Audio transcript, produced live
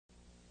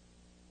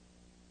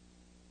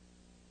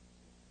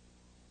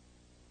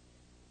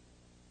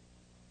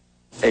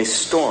A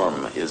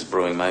storm is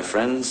brewing, my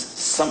friends.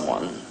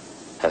 Someone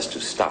has to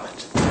stop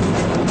it.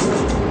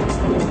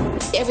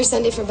 Every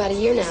Sunday for about a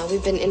year now,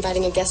 we've been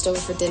inviting a guest over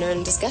for dinner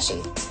and discussion.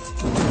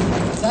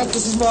 Zach,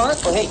 this is Mark.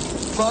 Oh, hey.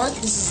 Mark,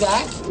 this is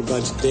Zach. We're a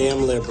bunch of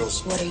damn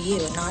liberals. What are you,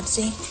 a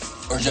Nazi?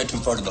 Or is that too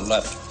far to the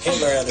left?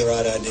 Hitler had the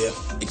right idea.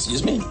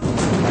 Excuse me?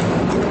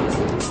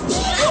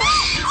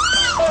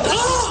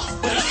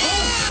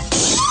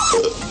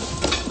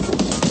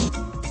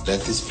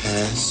 Let this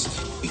pass.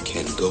 We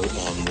can go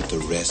on with the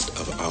rest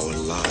of our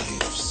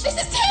lives. This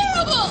is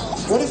terrible!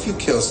 What if you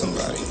kill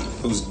somebody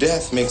whose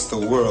death makes the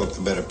world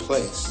a better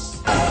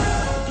place?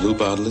 Blue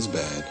bottle is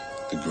bad.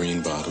 The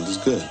green bottle is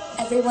good.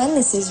 Everyone,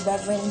 this is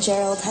Reverend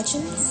Gerald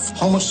Hutchins.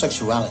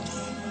 Homosexuality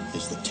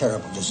is the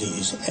terrible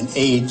disease, and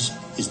AIDS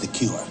is the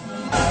cure.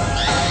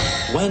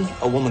 When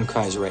a woman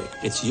cries rape,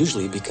 it's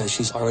usually because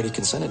she's already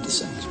consented to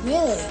sex.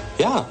 Really?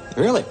 Yeah,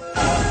 really.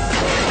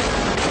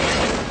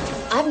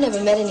 I've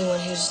never met anyone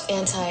who's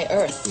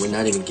anti-Earth. We're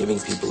not even giving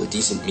people a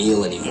decent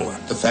meal anymore.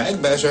 The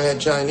fag basher had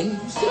Chinese.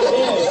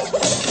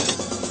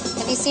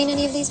 Have you seen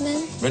any of these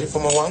men? Ready for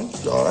my wine?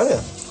 All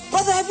right.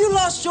 Brother, have you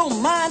lost your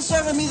mind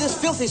serving me this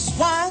filthy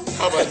swine?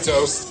 How about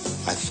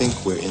toast? I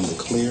think we're in the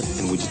clear.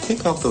 And would you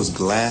take off those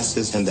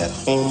glasses and that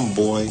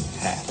homeboy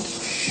hat?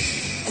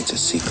 It's a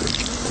secret.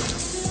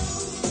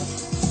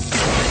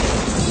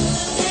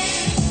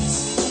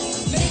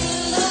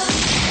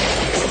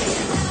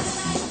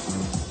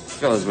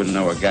 Fellas wouldn't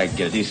know a guy could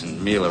get a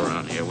decent meal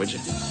around here, would you?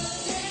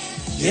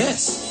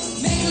 Yes.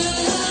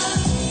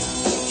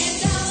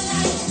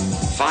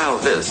 File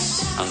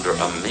this under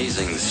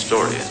amazing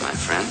stories, my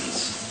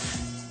friends.